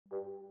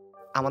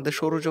আমাদের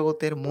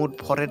সৌরজগতের মোট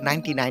ভরের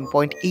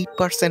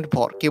 99.8%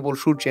 ভর কেবল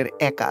সূর্যের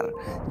একার,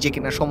 যে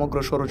কিনা সমগ্র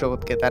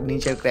সৌরজগৎকে তার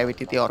নিজের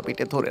গ্র্যাভিটিতে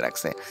অরবিটে ধরে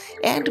রাখছে।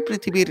 অ্যান্ড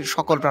পৃথিবীর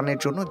সকল প্রাণের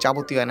জন্য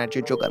যাবতীয়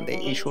এনার্জির যোগান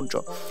দেয় এই সূর্য।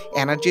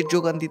 এনার্জির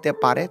যোগান দিতে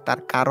পারে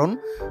তার কারণ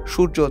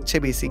সূর্য হচ্ছে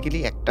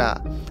বেসিক্যালি একটা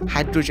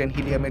হাইড্রোজেন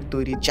হিলিয়ামের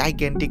তৈরি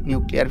gigantic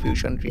nuclear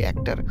fusion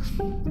reactor.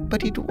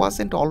 But it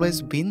wasn't always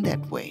been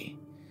that way.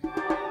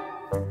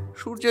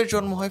 সূর্যের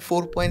জন্ম হয়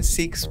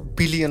 4.6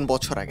 বিলিয়ন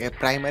বছর আগে,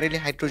 প্রাইমারিলি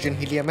হাইড্রোজেন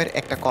হিলিয়ামের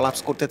একটা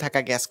কলাপস করতে থাকা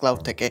গ্যাস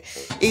ক্লাউড থেকে।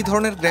 এই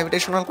ধরনের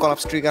গ্র্যাভিটেশনাল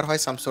কলাপস ট্রিগার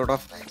হয় some sort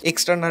of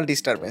external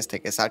disturbance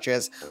থেকে, সাচ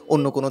অ্যাজ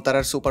অন্য কোনো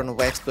তারার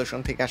সুপারনোভা এক্সপ্লোশন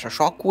থেকে আসা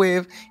শক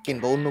ওয়েভ,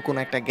 কিংবা অন্য কোনো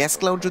একটা গ্যাস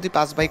ক্লাউড যদি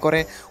পাস বাই করে।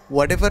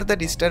 What ever the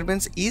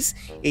disturbance is,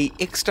 এই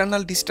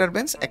এক্সটার্নাল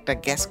ডিস্টারবেন্স একটা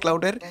গ্যাস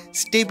ক্লাউডের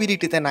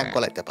স্টেবিলিটিতে নাক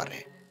গলাইতে পারে।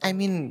 আই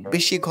মিন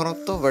বেশি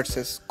ঘনত্ব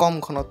ভার্সেস কম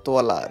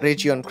ঘনত্বওয়ালা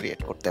রেজিয়ন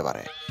ক্রিয়েট করতে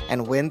পারে।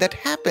 অ্যান্ড ওয়েন দ্যাট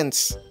হ্যাপেন্স,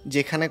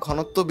 যেখানে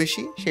ঘনত্ব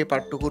বেশি সেই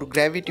পার্টটুকুর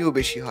গ্র্যাভিটিও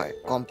বেশি হয়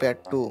কম্পেয়ার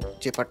টু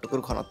যে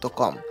পার্টটুকুর ঘনত্ব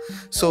কম।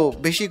 সো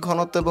বেশি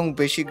ঘনত্ব এবং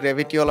বেশি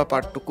গ্র্যাভিটিওয়ালা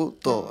পার্টটুকু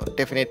তো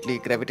ডেফিনেটলি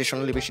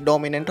গ্র্যাভিটেশনালি বেশি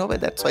ডমিনেন্ট হবে।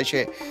 দ্যাটস ওয়াই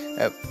সে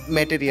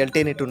ম্যাটেরিয়াল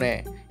টেনে টুনে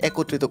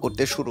একত্রিত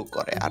করতে শুরু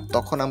করে, আর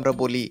তখন আমরা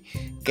বলি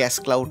গ্যাস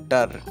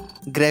ক্লাউডটার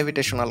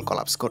গ্র্যাভিটেশনাল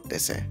কলাপস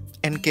করতেছে।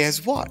 And guess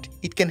what?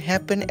 It can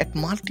happen at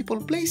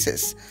multiple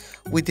places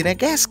within a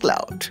gas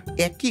cloud.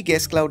 একই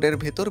গ্যাস ক্লাউডের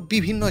ভেতর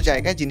বিভিন্ন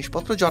জায়গায়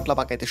জিনিসপত্র জটলা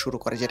পাকাইতে শুরু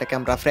করে, যেটাকে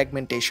আমরা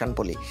ফ্র্যাগমেন্টেশন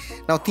বলি।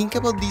 নাও থিঙ্ক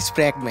অ্যাবাউট দিস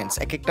ফ্র্যাগমেন্টস।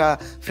 এক একটা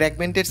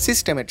ফ্র্যাগমেন্টেড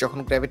সিস্টেমের যখন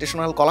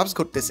গ্র্যাভিটেশনাল কলাপস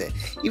ঘটতেছে,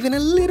 even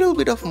a little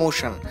bit of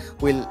motion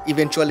will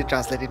eventually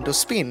translate into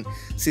spin.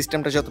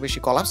 সিস্টেমটা যত বেশি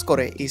কলাপস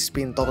করে, এই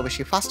স্পিন তত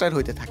বেশি ফাস্টার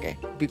হইতে থাকে।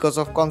 Because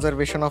of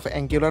conservation of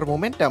angular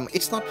momentum,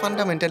 it's not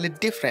fundamentally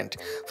different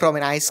from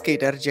N আইস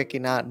স্কেটার, যে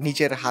কিনা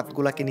নিজের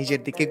হাতগুলাকে নিজের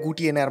দিকে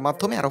গুটিয়ে নেওয়ার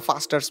মাধ্যমে আরো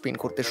ফাস্টার স্পিন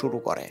করতে শুরু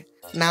করে।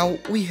 Now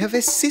we have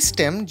a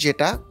system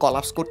যেটা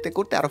কলাপস করতে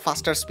করতে আরো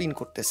ফাস্টার স্পিন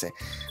করতেছে।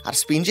 আর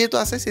স্পিন যেহেতু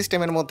আছে,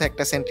 সিস্টেমের মধ্যে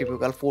একটা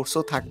সেন্ট্রিফিউগাল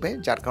ফোর্সও থাকবে,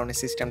 যার কারণে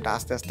সিস্টেমটা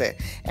আস্তে আস্তে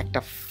একটা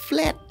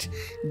ফ্ল্যাট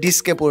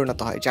ডিস্কে পরিণত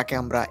হয়, যাকে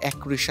আমরা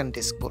অ্যাক্রিশন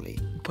ডিস্ক বলি।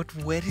 But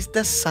war is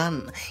the sun?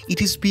 It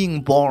is being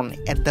born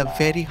at the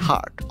very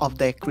heart of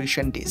the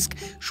accretion disk.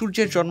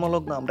 সূর্যের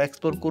জন্মলগ্ন আমরা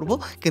এক্সপ্লোর করব,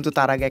 কিন্তু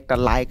তার আগে একটা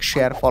লাইক,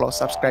 শেয়ার, ফলো,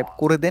 সাবস্ক্রাইব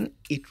করে দেন।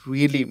 ইট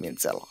রিয়েলি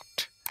মিনস আ লট।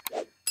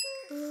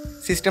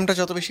 সিস্টেমটা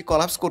যত বেশি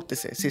কলাপস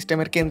করতেছে,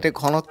 সিস্টেমের কেন্দ্রে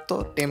ঘনত্ব,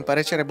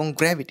 টেম্পারেচার এবং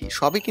গ্র্যাভিটি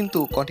সবই কিন্তু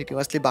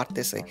কন্টিনিউয়াসলি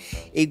বাড়তেছে।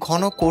 এই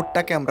ঘন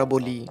কোডটাকে আমরা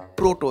বলি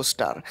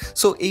প্রোটোস্টার।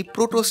 সো এই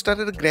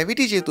প্রোটোস্টারের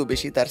গ্র্যাভিটি যেহেতু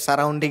বেশি তার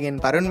সারাউন্ডিং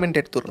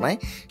এনভায়রনমেন্টের তুলনায়,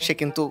 সে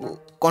কিন্তু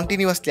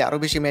কন্টিনিউয়াসলি আরও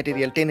বেশি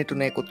ম্যাটেরিয়াল টেনে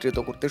টুনে একত্রিত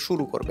করতে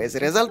শুরু করবে। As a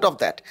result of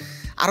that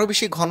আরও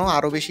বেশি ঘন,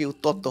 আরও বেশি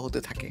উত্তপ্ত হতে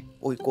থাকে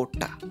ওই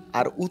কোডটা।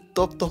 আর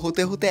উত্তপ্ত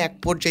হতে হতে এক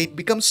পর্যায়ে ইট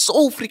become so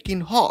freaking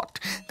hot,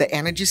 the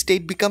energy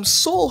state become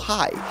so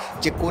high,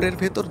 যে কোরের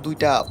ভেতর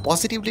দুইটা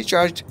পজিটিভলি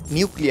চার্জড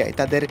নিউক্লিয়াই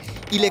তাদের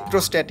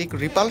ইলেকট্রোস্ট্যাটিক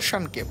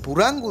রিপালশনকে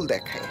বুড়াঙ্গুল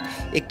দেখায়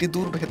একটি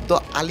দুর্ভেদ্য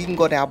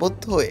আলিঙ্গনে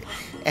আবদ্ধ হয়ে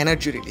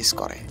এনার্জি রিলিজ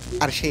করে।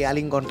 আর সেই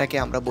আলিঙ্গনটাকে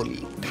আমরা বলি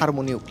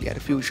থার্মোনিউক্লিয়ার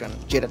ফিউশন,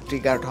 যেটা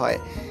ট্রিগার্ড হয়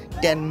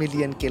 10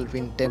 মিলিয়ন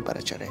কেলভিন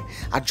টেম্পারেচারে।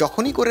 আর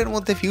যখনই কোরের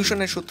মধ্যে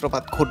ফিউশনের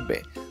সূত্রপাত ঘটবে,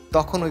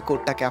 তখন ওই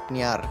কোরটাকে আপনি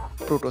আর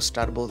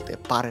প্রোটোস্টার বলতে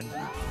পারেন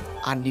না।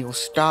 আর নিউ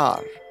স্টার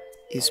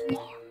ইজ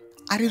বর্ন।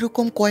 আর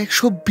এরকম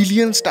কয়েকশো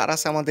বিলিয়ন স্টার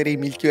আছে আমাদের এই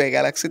মিল্কি ওয়ে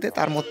গ্যালাক্সিতে।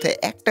 তার মধ্যে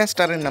একটা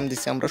স্টারের নাম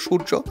দিচ্ছি আমরা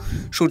সূর্য।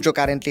 সূর্য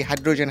কারেন্টলি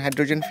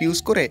হাইড্রোজেন ফিউজ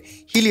করে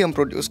হিলিয়াম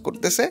প্রডিউস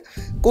করতেছে।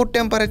 Core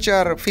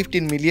temperature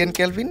 15 million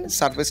kelvin,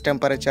 surface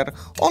temperature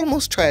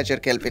almost 6000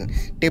 kelvin.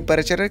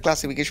 টেম্পারেচারের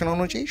classification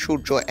অনুযায়ী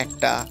সূর্য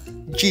একটা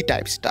G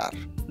type star.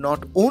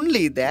 Not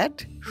only that,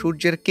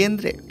 সূর্যের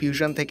কেন্দ্রে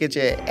ফিউশন থেকে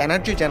যে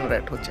এনার্জি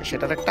জেনারেট হচ্ছে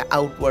সেটার একটা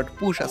আউটওয়ার্ড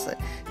পুশ আছে,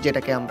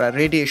 যেটাকে আমরা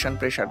রেডিয়েশন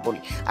প্রেশার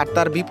বলি। আর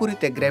তার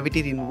বিপরীতে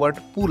গ্র্যাভিটির ইনওয়ার্ড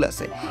পুল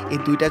আছে। এই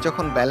দুইটা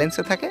যখন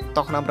ব্যালেন্সে থাকে,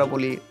 তখন আমরা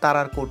বলি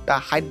তারার কোরটা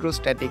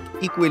হাইড্রোস্ট্যাটিক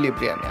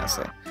ইকুইলিব্রিয়ামে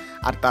আছে।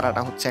 আর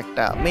তারাটা হচ্ছে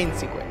একটা মেইন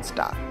সিকোয়েন্স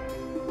স্টার।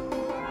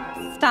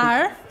 স্টার,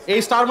 এই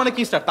স্টার মানে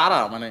কি? স্টার তারা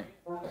মানে?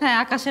 হ্যাঁ,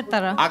 আকাশের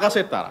তারা।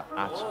 আকাশের তারা,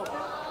 আচ্ছা।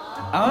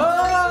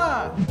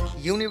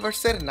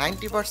 ইউনিভার্সের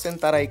 90%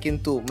 তারাই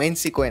কিন্তু মেইন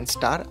সিকোয়েন্স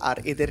স্টার, আর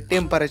এদের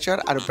টেম্পারেচার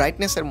আর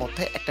ব্রাইটনেসের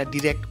মধ্যে একটা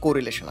ডিরেক্ট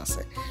কোরিলেশন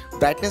আছে।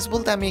 ব্রাইটনেস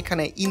বলতে আমি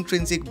এখানে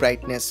ইন্ট্রিনসিক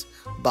ব্রাইটনেস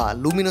বা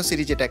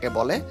লুমিনোসিটি যেটাকে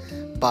বলে,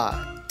 বা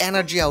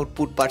এনার্জি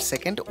আউটপুট পার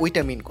সেকেন্ড,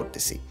 ওইটা মিন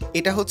করতেছি।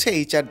 এটা হচ্ছে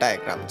এইচআর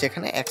ডায়াগ্রাম,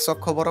 যেখানে এক্স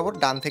অক্ষ বরাবর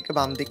ডান থেকে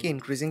বাম দিকে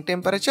ইনক্রিজিং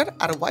টেম্পারেচার,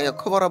 আর ওয়াই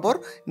অক্ষ বরাবর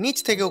নিচ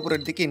থেকে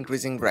উপরের দিকে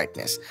ইনক্রিজিং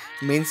ব্রাইটনেস।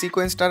 মেইন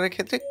সিকোয়েন্স স্টারের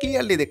ক্ষেত্রে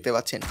ক্লিয়ারলি দেখতে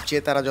পাচ্ছেন যে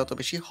তারা যত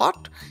বেশি হট,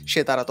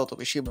 সে তারা তত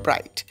বেশি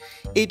ব্রাইট।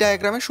 এই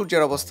ডায়াগ্রামে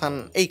সূর্যের অবস্থান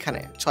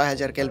এইখানে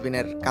 6000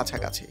 কেলভিনের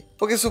কাছাকাছি।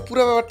 ওকে, সো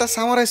পুরো ব্যাপারটা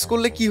সামারাইজ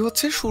করলে কি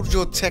হচ্ছে? সূর্য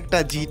হচ্ছে একটা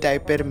জি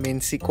টাইপের মেইন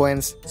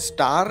সিকোয়েন্স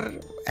স্টার,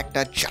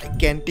 একটা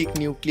জাইগ্যান্টিক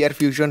নিউক্লিয়ার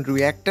ফিউশন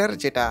রিঅ্যাক্টর,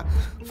 যেটা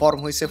ফর্ম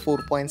হয়েছে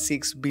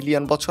 4.6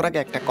 বিলিয়ন বছর আগে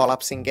একটা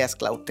কলাপসিং গ্যাস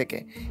ক্লাউড থেকে,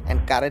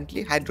 অ্যান্ড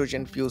কারেন্টলি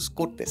হাইড্রোজেন ফিউজ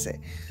করতেছে।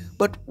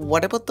 But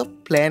what about the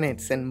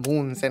planets and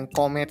moons and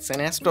comets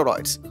and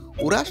অ্যাস্টেরয়েডস?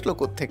 ওরা আসলো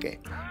কোত্থেকে?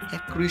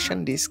 অ্যাক্রিশন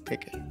ডিস্ক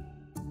থেকে।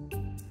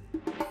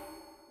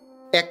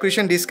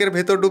 অ্যাক্রিশন ডিস্কের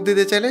ভেতর ডুব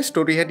দিতে চাইলে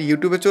স্টোরিহেড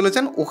ইউটিউবে চলে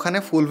যান, ওখানে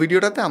ফুল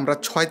ভিডিওটাতে আমরা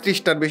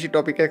 36টার বেশি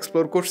টপিক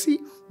এক্সপ্লোর করছি।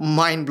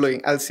 Mind blowing.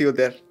 আইল সি ইউ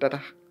দেয়ার। টাটা।